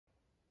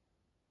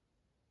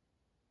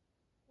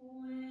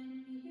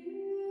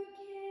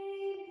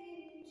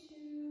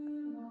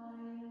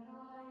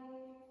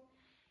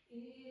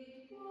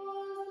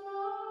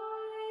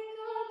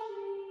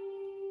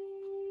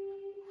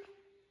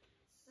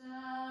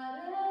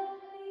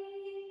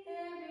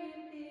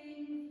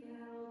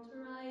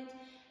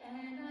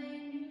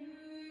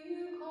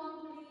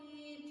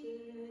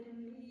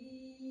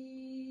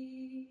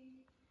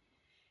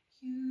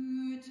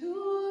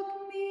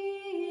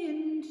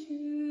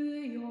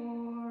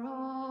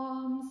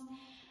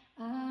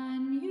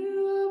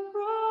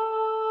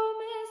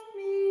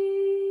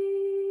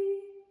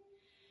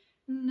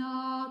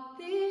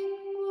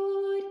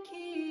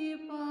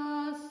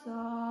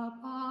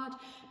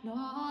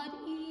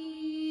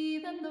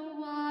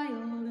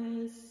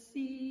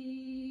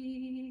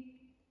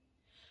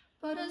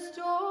But a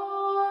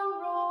storm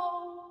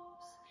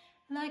rose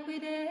like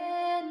with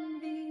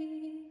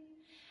envy,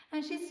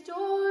 and she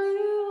stole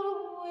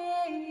you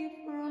away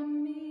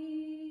from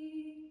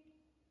me.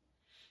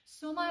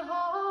 So my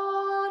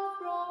heart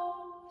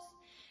froze,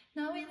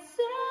 now it's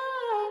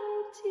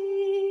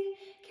empty.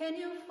 Can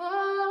you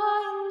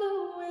find a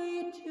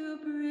way to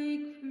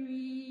break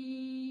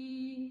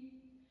free?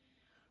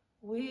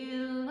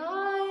 Will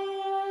I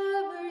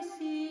ever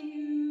see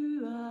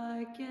you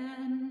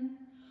again?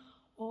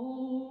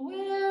 Oh,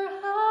 where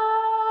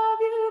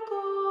have you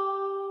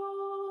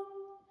gone?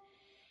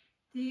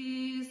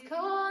 This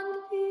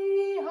can't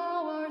be how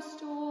our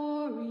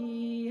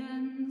story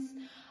ends.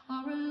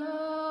 Our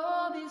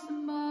love is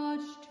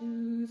much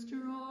too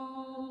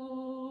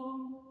strong.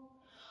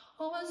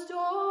 Oh, a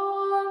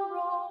storm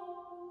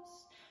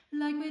rose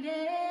like with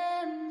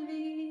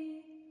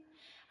envy,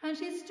 and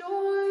she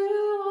stole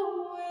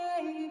you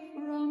away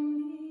from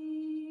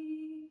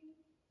me.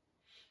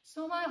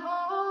 So my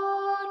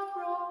heart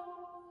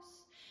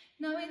froze,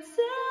 now it's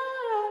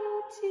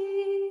empty.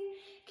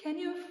 Can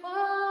you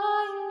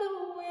find a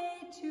way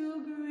to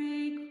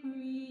break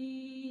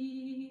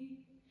free?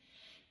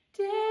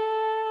 Day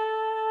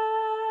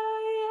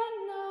and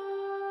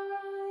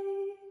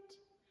night,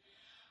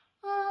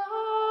 I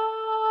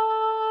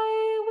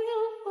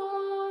will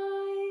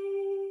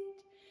fight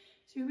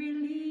to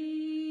release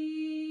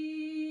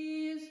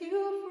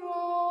you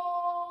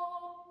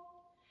from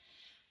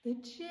the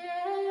chains.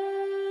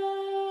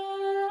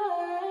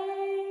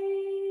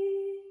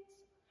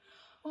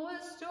 Oh, a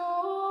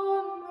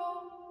storm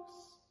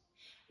rose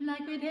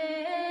like with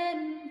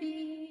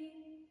envy,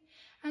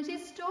 and she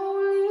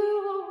stole you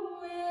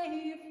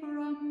away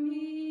from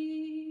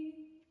me.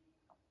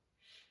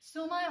 So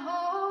my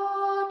heart